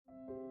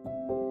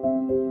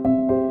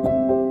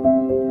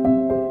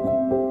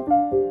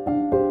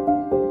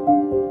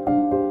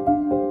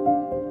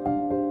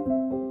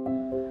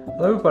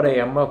everybody,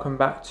 and welcome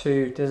back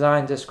to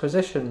Design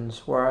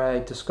Disquisitions, where I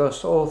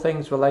discuss all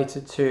things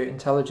related to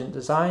intelligent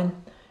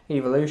design,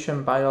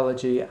 evolution,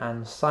 biology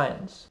and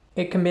science.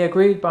 It can be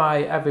agreed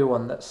by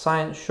everyone that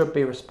science should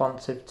be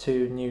responsive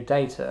to new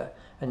data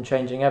and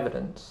changing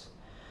evidence,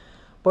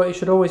 but it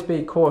should always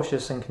be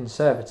cautious and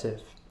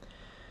conservative.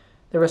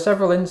 There are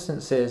several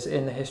instances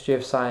in the history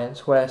of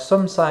science where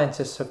some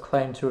scientists have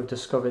claimed to have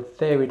discovered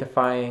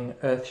theory-defying,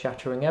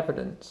 earth-shattering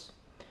evidence.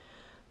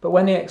 But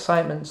when the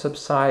excitement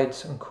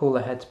subsides and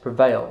cooler heads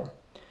prevail,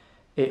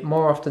 it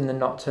more often than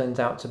not turns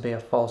out to be a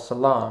false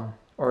alarm,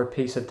 or a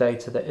piece of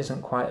data that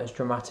isn't quite as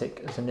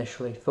dramatic as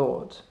initially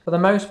thought. For the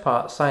most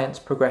part, science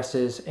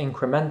progresses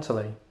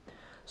incrementally,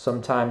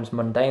 sometimes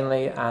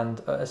mundanely and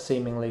at a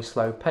seemingly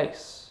slow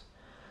pace.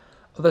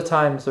 Other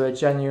times there are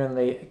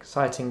genuinely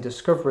exciting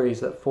discoveries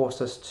that force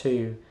us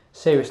to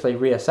seriously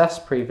reassess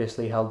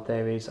previously held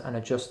theories and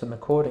adjust them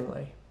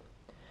accordingly.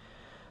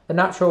 The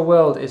natural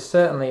world is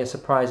certainly a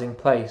surprising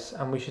place,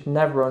 and we should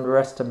never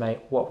underestimate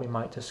what we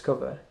might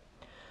discover.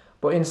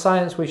 But in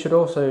science we should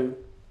also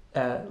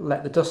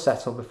let the dust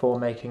settle before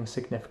making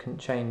significant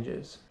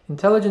changes.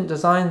 Intelligent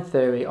design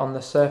theory on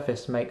the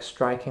surface makes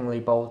strikingly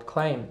bold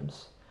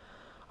claims.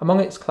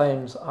 Among its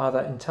claims are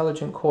that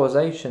intelligent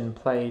causation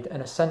played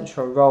an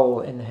essential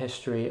role in the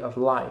history of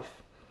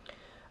life,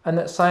 and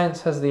that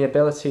science has the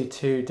ability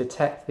to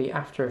detect the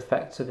after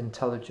effects of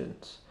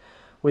intelligence,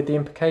 with the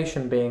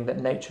implication being that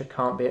nature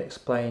can't be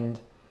explained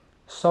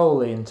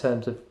solely in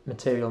terms of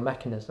material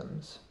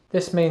mechanisms.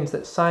 This means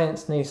that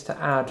science needs to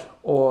add,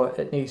 or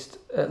at least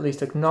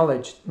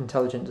acknowledge,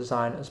 intelligent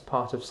design as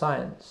part of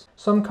science.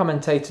 Some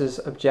commentators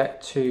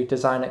object to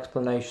design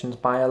explanations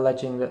by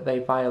alleging that they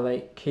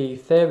violate key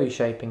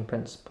theory-shaping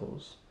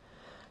principles,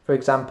 for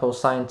example,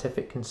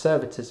 scientific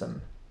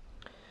conservatism.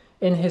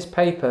 In his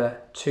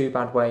paper, Two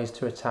Bad Ways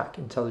to Attack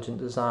Intelligent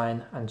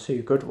Design and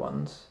Two Good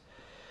Ones,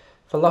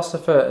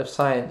 philosopher of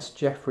science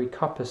Jeffrey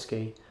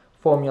Koperski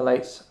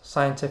formulates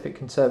scientific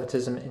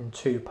conservatism in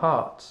two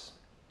parts.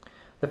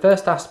 The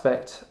first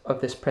aspect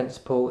of this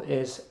principle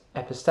is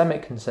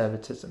epistemic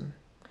conservatism.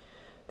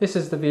 This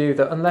is the view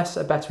that unless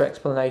a better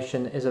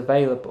explanation is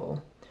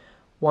available,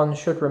 one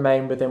should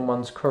remain within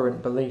one's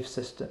current belief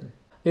system.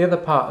 The other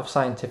part of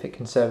scientific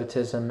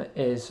conservatism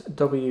is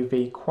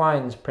W.V.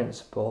 Quine's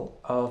principle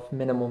of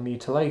minimal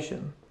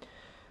mutilation,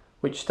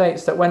 which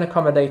states that when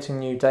accommodating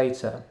new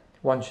data,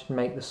 one should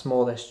make the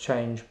smallest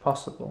change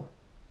possible.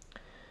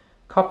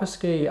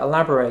 Koperski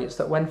elaborates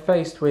that when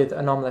faced with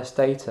anomalous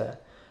data,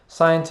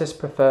 scientists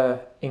prefer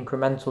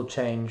incremental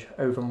change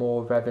over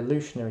more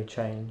revolutionary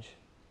change.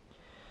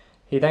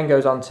 He then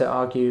goes on to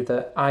argue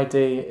that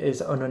ID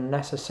is an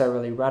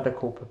unnecessarily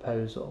radical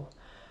proposal,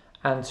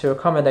 and to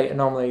accommodate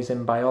anomalies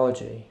in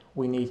biology,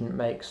 we needn't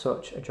make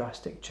such a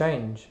drastic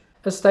change.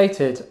 As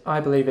stated, I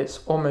believe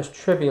it's almost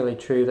trivially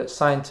true that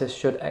scientists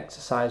should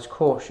exercise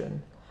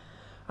caution,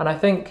 and I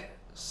think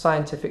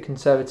scientific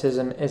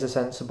conservatism is a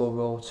sensible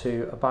rule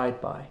to abide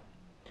by.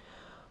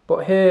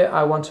 But here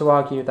I want to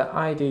argue that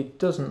ID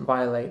doesn't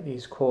violate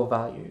these core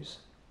values.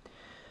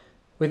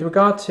 With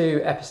regard to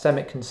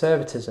epistemic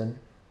conservatism,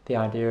 the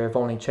idea of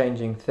only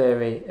changing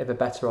theory if a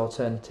better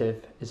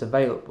alternative is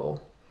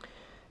available,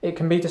 it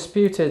can be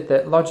disputed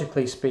that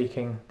logically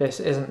speaking this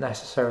isn't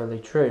necessarily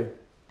true.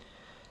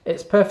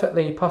 It's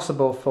perfectly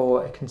possible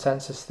for a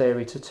consensus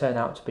theory to turn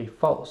out to be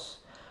false,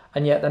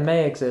 and yet there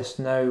may exist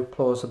no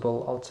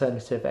plausible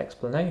alternative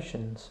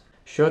explanations.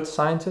 Should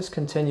scientists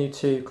continue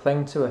to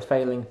cling to a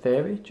failing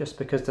theory just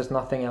because there's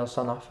nothing else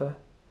on offer?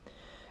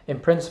 In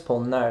principle,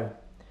 no.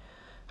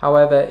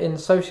 However, in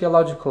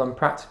sociological and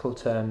practical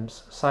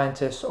terms,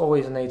 scientists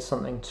always need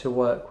something to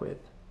work with.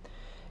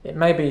 It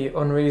may be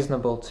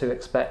unreasonable to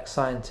expect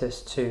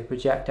scientists to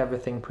reject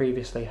everything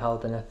previously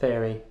held in a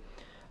theory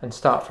and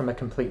start from a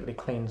completely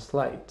clean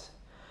slate.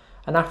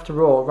 And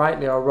after all,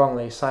 rightly or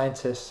wrongly,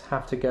 scientists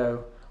have to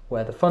go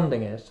where the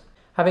funding is.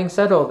 Having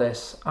said all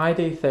this,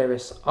 ID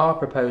theorists are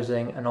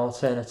proposing an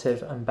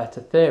alternative and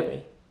better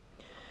theory.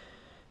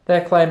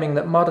 They're claiming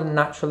that modern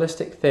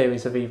naturalistic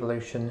theories of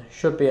evolution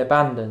should be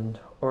abandoned,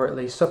 or at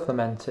least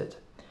supplemented,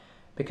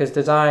 because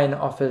design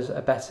offers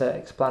a better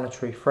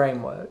explanatory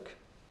framework.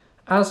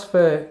 As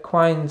for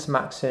Quine's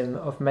maxim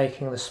of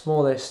making the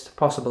smallest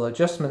possible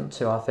adjustment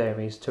to our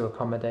theories to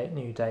accommodate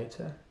new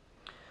data,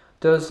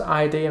 does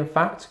ID in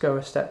fact go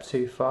a step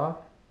too far?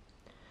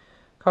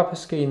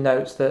 Koperski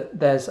notes that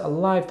there's a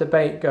live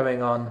debate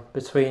going on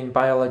between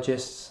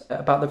biologists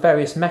about the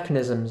various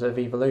mechanisms of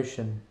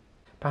evolution.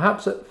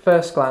 Perhaps at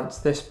first glance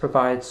this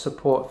provides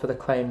support for the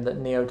claim that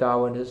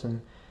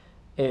neo-Darwinism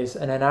is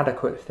an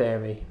inadequate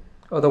theory,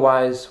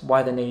 otherwise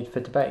why the need for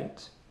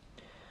debate?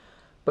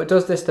 But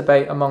does this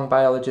debate among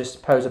biologists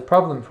pose a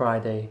problem for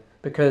ID?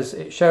 Because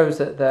it shows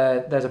that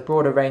there's a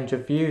broader range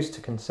of views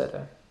to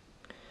consider.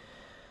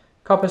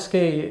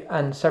 Koperski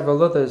and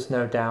several others,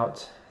 no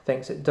doubt,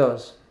 thinks it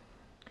does.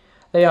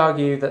 They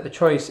argue that the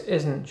choice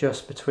isn't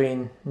just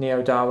between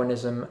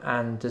neo-Darwinism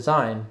and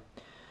design,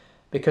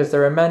 because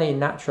there are many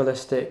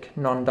naturalistic,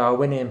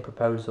 non-Darwinian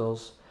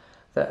proposals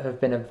that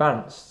have been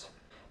advanced.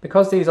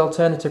 Because these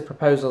alternative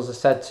proposals are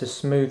said to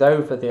smooth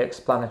over the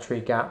explanatory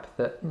gap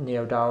that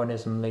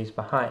neo-Darwinism leaves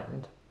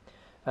behind,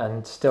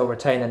 and still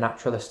retain a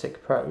naturalistic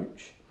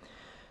approach,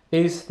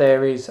 these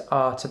theories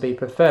are to be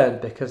preferred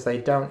because they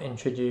don't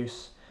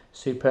introduce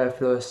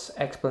superfluous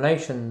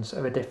explanations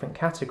of a different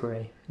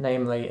category,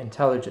 namely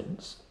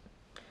intelligence.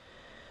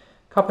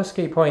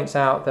 Koperski points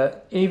out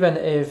that even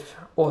if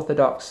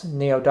orthodox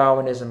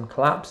neo-Darwinism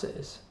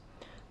collapses,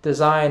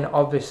 design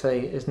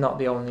obviously is not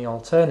the only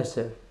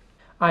alternative.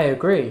 I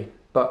agree,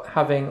 but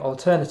having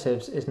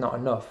alternatives is not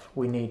enough.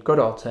 We need good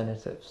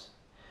alternatives.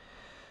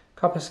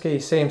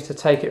 Koperski seems to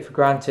take it for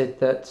granted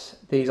that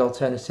these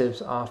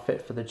alternatives are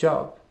fit for the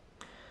job.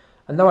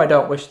 And though I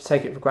don't wish to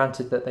take it for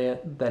granted that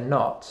they're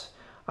not,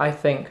 I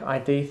think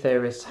ID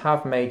theorists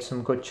have made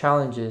some good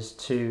challenges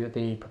to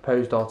the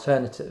proposed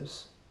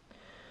alternatives.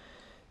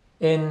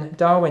 In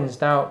Darwin's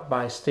Doubt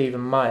by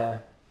Stephen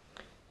Meyer,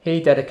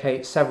 he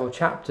dedicates several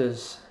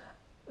chapters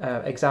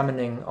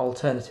examining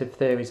alternative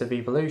theories of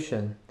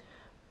evolution,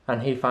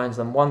 and he finds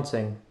them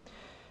wanting.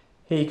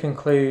 He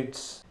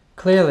concludes,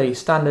 "Clearly,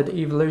 standard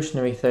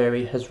evolutionary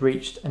theory has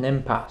reached an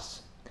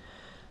impasse.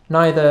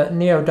 Neither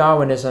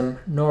neo-Darwinism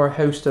nor a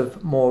host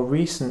of more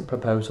recent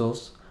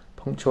proposals,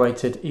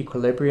 punctuated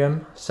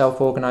equilibrium,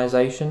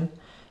 self-organization,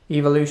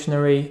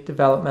 evolutionary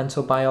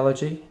developmental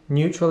biology,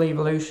 neutral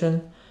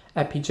evolution,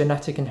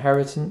 epigenetic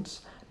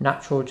inheritance,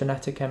 natural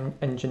genetic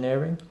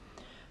engineering,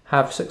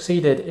 have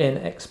succeeded in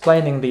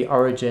explaining the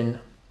origin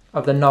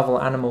of the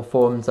novel animal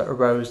forms that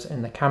arose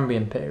in the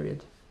Cambrian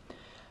period.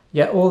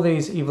 Yet all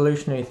these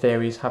evolutionary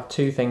theories have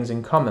two things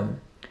in common.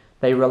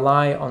 They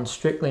rely on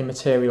strictly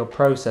material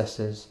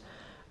processes,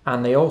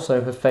 and they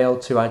also have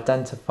failed to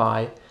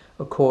identify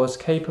a cause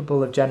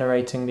capable of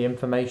generating the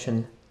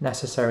information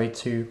necessary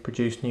to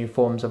produce new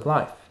forms of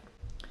life."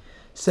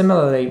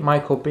 Similarly,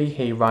 Michael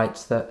Behe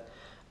writes that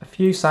a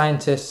few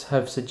scientists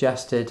have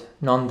suggested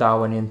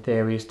non-Darwinian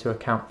theories to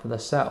account for the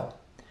cell,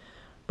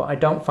 but I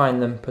don't find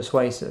them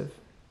persuasive.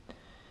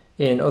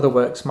 In other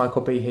works,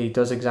 Michael Behe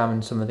does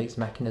examine some of these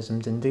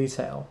mechanisms in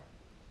detail.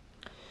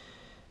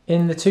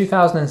 In the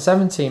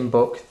 2017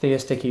 book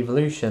Theistic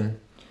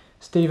Evolution,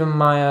 Stephen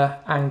Meyer,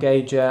 Ann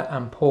Gauger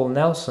and Paul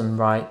Nelson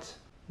write,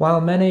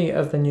 "While many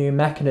of the new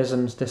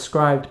mechanisms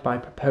described by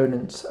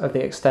proponents of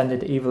the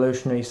extended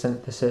evolutionary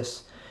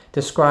synthesis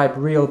describe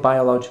real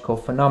biological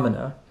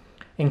phenomena,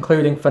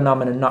 including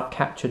phenomena not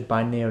captured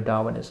by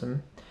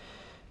neo-Darwinism,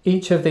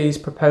 each of these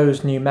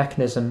proposed new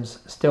mechanisms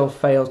still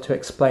fails to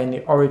explain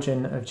the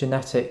origin of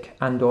genetic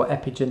and/or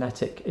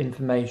epigenetic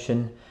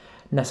information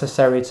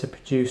necessary to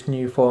produce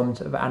new forms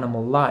of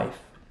animal life.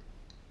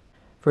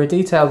 For a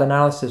detailed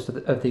analysis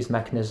of these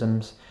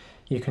mechanisms,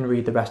 you can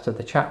read the rest of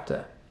the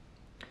chapter."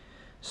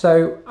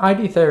 So,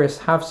 ID theorists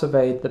have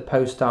surveyed the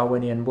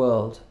post-Darwinian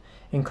world,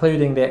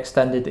 including the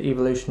extended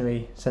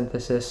evolutionary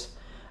synthesis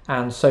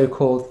and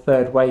so-called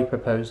third way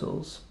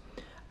proposals,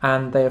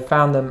 and they have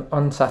found them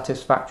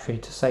unsatisfactory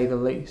to say the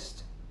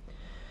least.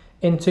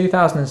 In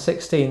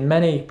 2016,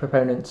 many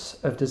proponents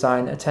of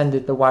design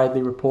attended the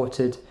widely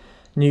reported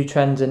New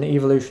Trends in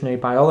Evolutionary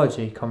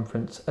Biology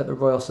conference at the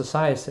Royal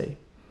Society,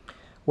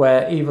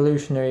 where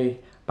evolutionary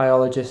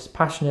biologists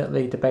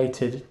passionately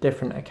debated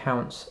different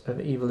accounts of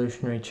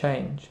evolutionary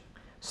change.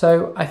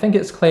 So I think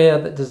it's clear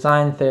that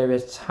design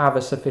theorists have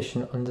a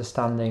sufficient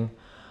understanding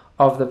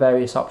of the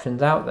various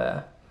options out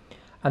there,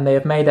 and they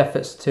have made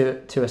efforts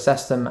to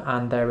assess them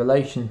and their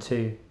relation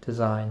to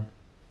design.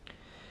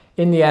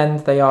 In the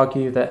end, they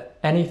argue that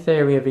any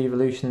theory of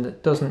evolution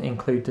that doesn't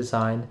include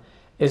design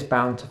is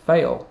bound to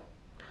fail,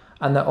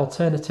 and that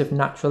alternative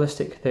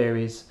naturalistic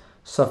theories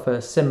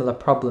suffer similar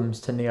problems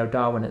to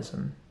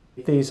neo-Darwinism.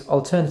 These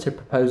alternative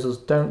proposals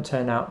don't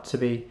turn out to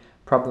be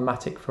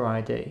problematic for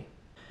ID.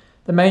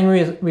 The main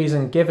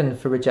reason given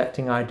for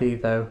rejecting ID,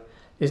 though,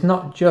 is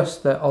not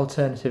just that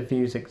alternative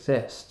views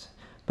exist,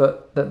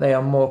 but that they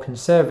are more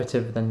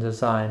conservative than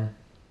design.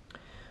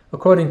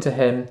 According to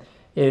him,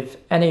 if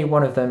any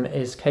one of them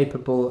is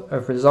capable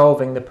of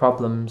resolving the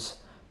problems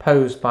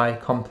posed by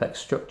complex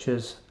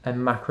structures and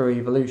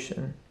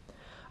macroevolution,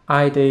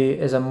 ID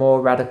is a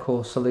more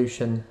radical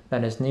solution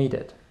than is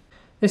needed.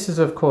 This is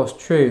of course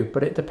true,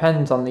 but it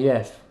depends on the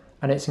if,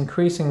 and it's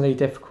increasingly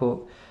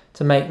difficult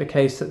to make the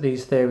case that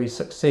these theories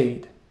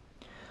succeed.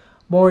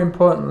 More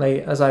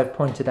importantly, as I've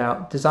pointed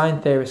out,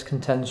 design theorists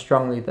contend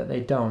strongly that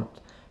they don't,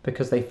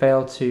 because they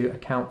fail to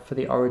account for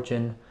the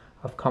origin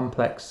of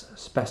complex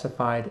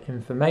specified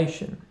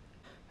information.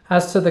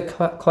 As to the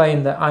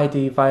claim that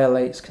ID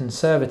violates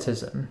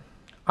conservatism,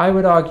 I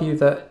would argue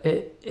that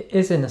it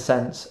is in a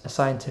sense a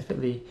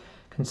scientifically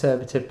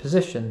conservative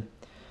position,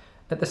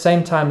 at the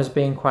same time as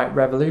being quite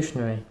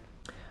revolutionary.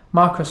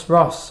 Marcus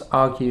Ross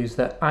argues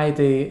that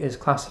ID is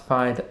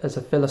classified as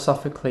a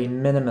philosophically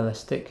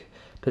minimalistic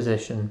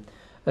position,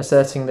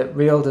 asserting that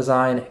real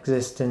design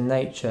exists in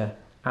nature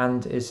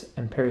and is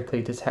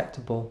empirically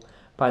detectable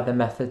by the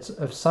methods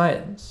of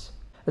science.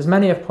 As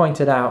many have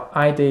pointed out,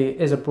 ID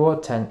is a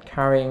broad tent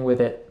carrying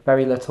with it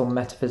very little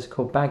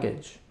metaphysical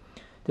baggage,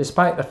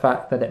 despite the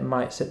fact that it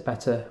might sit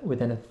better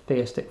within a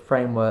theistic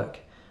framework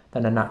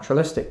than a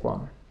naturalistic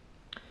one.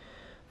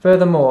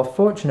 Furthermore,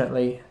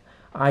 fortunately,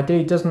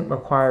 ID doesn't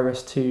require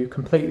us to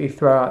completely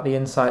throw out the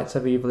insights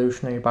of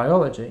evolutionary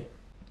biology.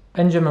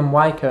 Benjamin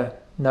Weicker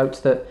notes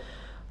that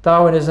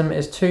Darwinism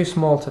is too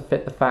small to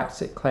fit the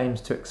facts it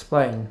claims to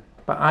explain,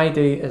 but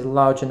ID is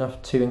large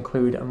enough to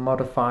include a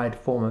modified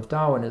form of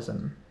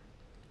Darwinism.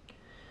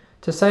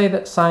 To say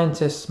that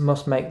scientists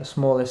must make the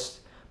smallest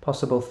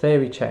possible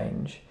theory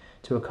change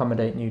to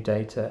accommodate new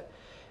data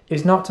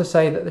is not to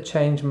say that the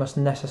change must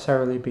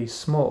necessarily be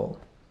small.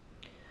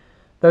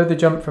 Though the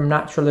jump from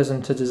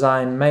naturalism to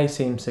design may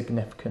seem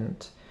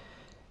significant,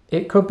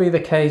 it could be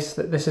the case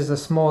that this is the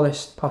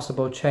smallest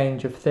possible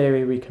change of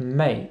theory we can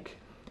make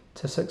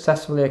to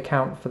successfully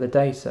account for the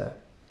data.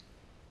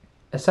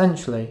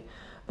 Essentially,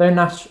 though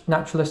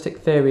naturalistic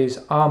theories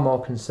are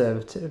more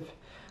conservative,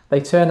 they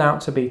turn out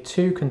to be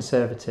too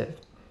conservative,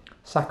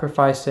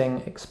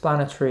 sacrificing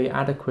explanatory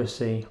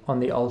adequacy on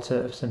the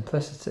altar of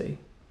simplicity.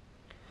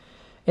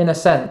 In a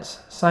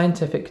sense,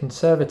 scientific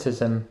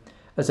conservatism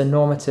as a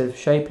normative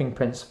shaping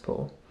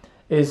principle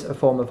is a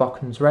form of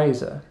Occam's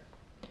razor.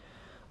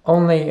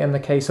 Only in the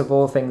case of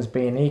all things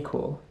being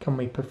equal can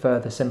we prefer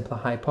the simpler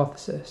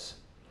hypothesis.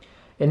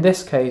 In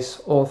this case,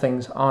 all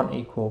things aren't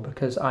equal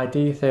because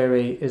ID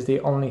theory is the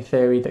only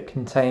theory that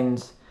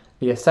contains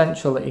the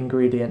essential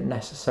ingredient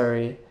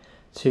necessary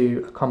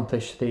to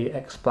accomplish the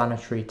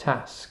explanatory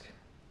task.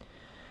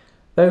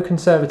 Though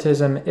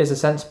conservatism is a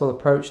sensible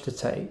approach to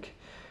take,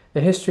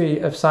 the history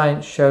of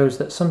science shows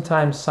that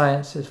sometimes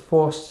science is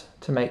forced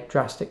to make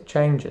drastic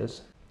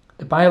changes.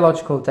 The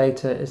biological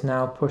data is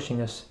now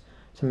pushing us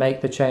to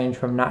make the change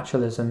from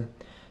naturalism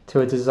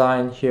to a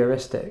design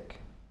heuristic.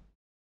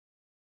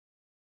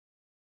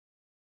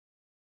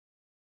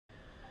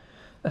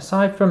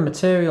 Aside from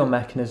material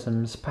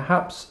mechanisms,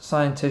 perhaps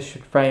scientists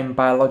should frame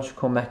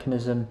biological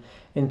mechanism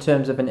in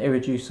terms of an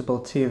irreducible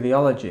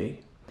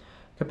teleology.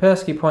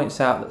 Koperski points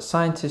out that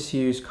scientists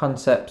use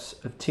concepts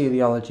of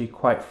teleology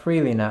quite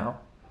freely now.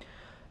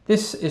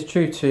 This is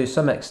true to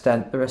some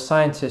extent. There are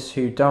scientists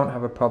who don't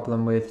have a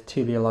problem with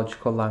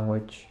teleological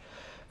language.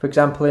 For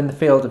example, in the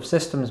field of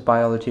systems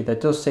biology, there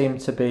does seem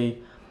to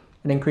be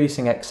an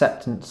increasing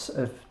acceptance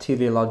of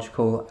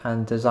teleological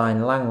and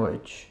design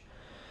language.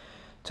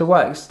 To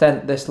what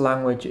extent this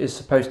language is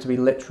supposed to be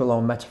literal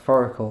or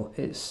metaphorical,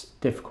 it's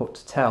difficult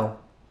to tell.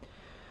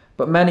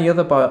 But many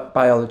other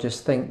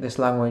biologists think this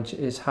language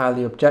is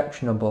highly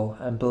objectionable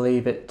and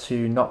believe it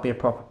to not be a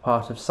proper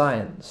part of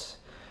science.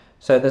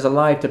 So there's a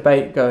live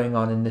debate going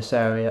on in this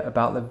area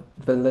about the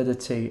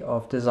validity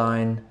of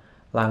design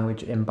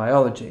language in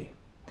biology.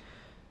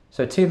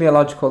 So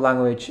teleological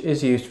language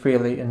is used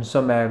freely in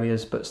some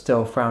areas but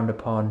still frowned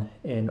upon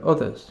in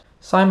others.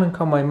 Simon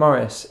Conway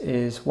Morris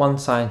is one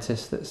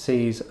scientist that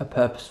sees a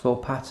purposeful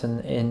pattern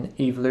in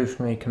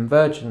evolutionary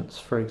convergence,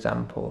 for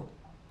example.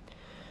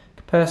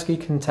 Koperski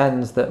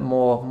contends that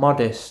more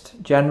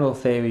modest, general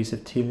theories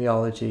of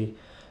teleology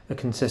are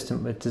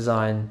consistent with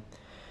design,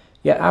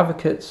 yet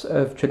advocates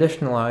of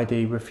traditional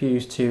ID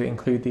refuse to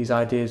include these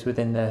ideas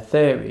within their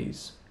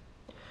theories.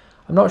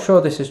 I'm not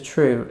sure this is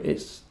true.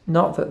 It's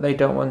not that they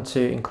don't want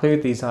to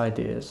include these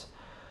ideas,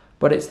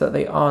 but it's that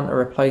they aren't a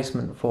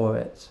replacement for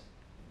it.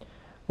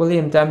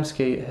 William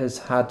Dembski has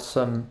had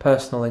some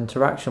personal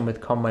interaction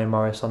with Conway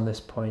Morris on this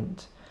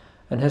point,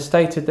 and has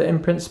stated that in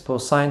principle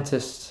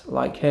scientists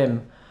like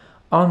him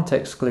aren't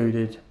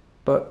excluded,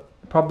 but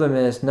the problem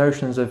is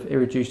notions of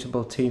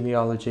irreducible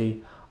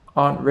teleology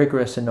aren't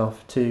rigorous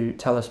enough to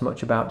tell us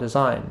much about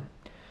design.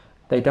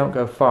 They don't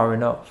go far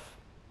enough.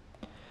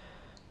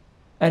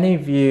 Any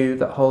view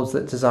that holds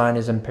that design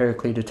is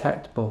empirically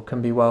detectable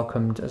can be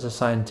welcomed as a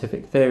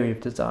scientific theory of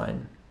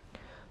design,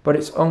 but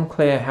it's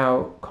unclear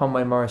how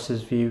Conway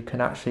Morris's view can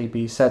actually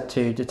be said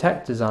to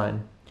detect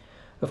design.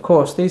 Of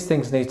course, these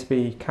things need to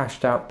be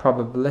cashed out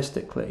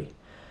probabilistically,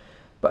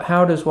 but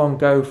how does one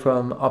go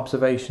from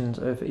observations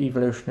of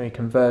evolutionary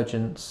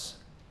convergence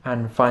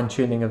and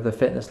fine-tuning of the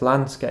fitness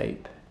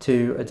landscape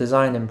to a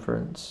design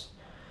inference?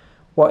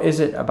 What is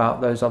it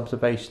about those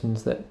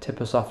observations that tip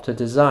us off to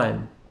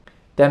design?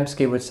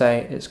 Dembski would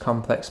say it's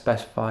complex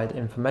specified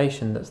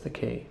information that's the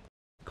key.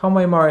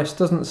 Conway Morris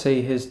doesn't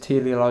see his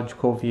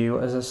teleological view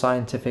as a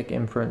scientific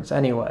inference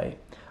anyway,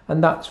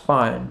 and that's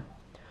fine.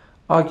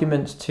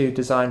 Arguments to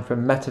design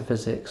from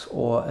metaphysics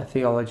or a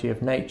theology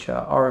of nature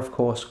are of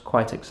course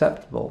quite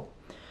acceptable,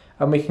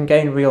 and we can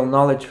gain real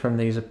knowledge from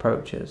these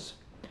approaches,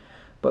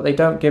 but they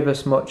don't give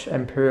us much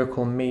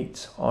empirical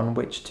meat on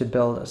which to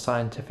build a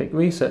scientific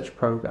research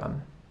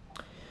program.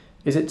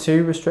 Is it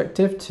too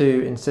restrictive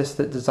to insist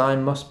that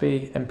design must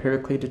be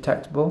empirically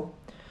detectable?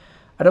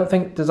 I don't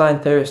think design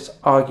theorists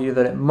argue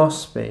that it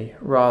must be,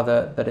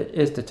 rather that it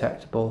is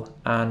detectable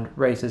and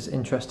raises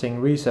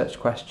interesting research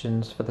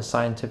questions for the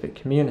scientific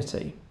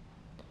community.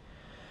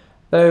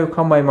 Though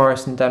Conway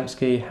Morris and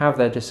Dembski have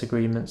their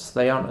disagreements,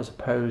 they aren't as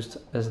opposed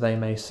as they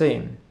may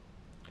seem.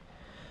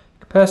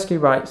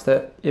 Koperski writes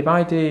that if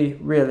ID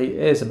really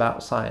is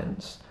about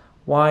science,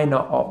 why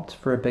not opt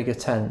for a bigger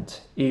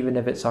tent, even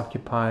if it's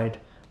occupied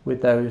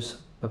with those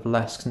of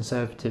less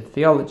conservative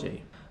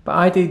theology? But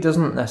ID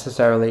doesn't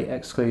necessarily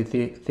exclude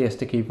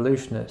theistic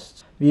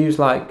evolutionists. Views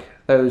like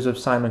those of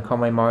Simon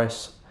Conway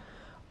Morris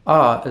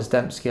are, as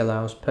Dembski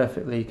allows,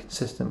 perfectly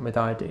consistent with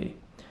ID.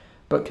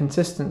 But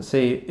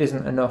consistency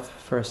isn't enough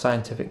for a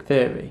scientific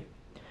theory.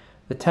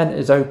 The tent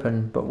is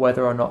open, but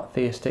whether or not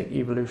theistic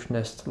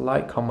evolutionists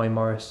like Conway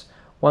Morris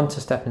want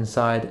to step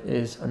inside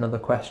is another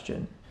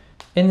question.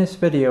 In this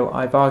video,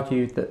 I've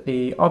argued that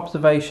the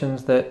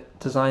observations that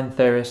design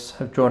theorists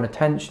have drawn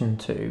attention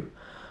to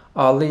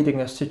are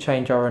leading us to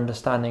change our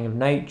understanding of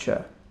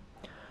nature.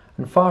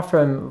 And far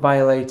from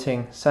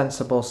violating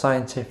sensible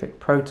scientific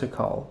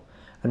protocol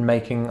and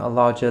making a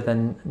larger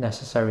than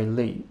necessary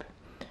leap,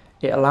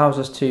 it allows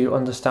us to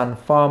understand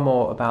far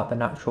more about the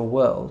natural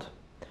world.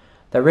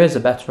 There is a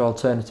better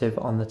alternative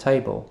on the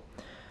table.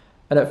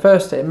 And at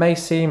first it may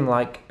seem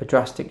like a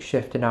drastic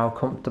shift in our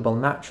comfortable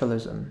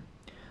naturalism,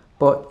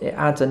 but it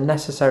adds a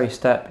necessary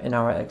step in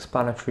our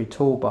explanatory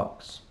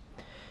toolbox.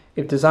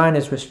 If design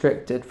is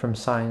restricted from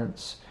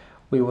science,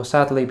 we will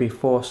sadly be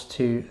forced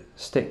to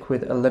stick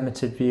with a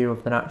limited view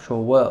of the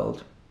natural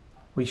world.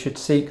 We should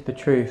seek the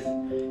truth,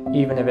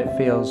 even if it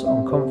feels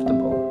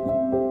uncomfortable.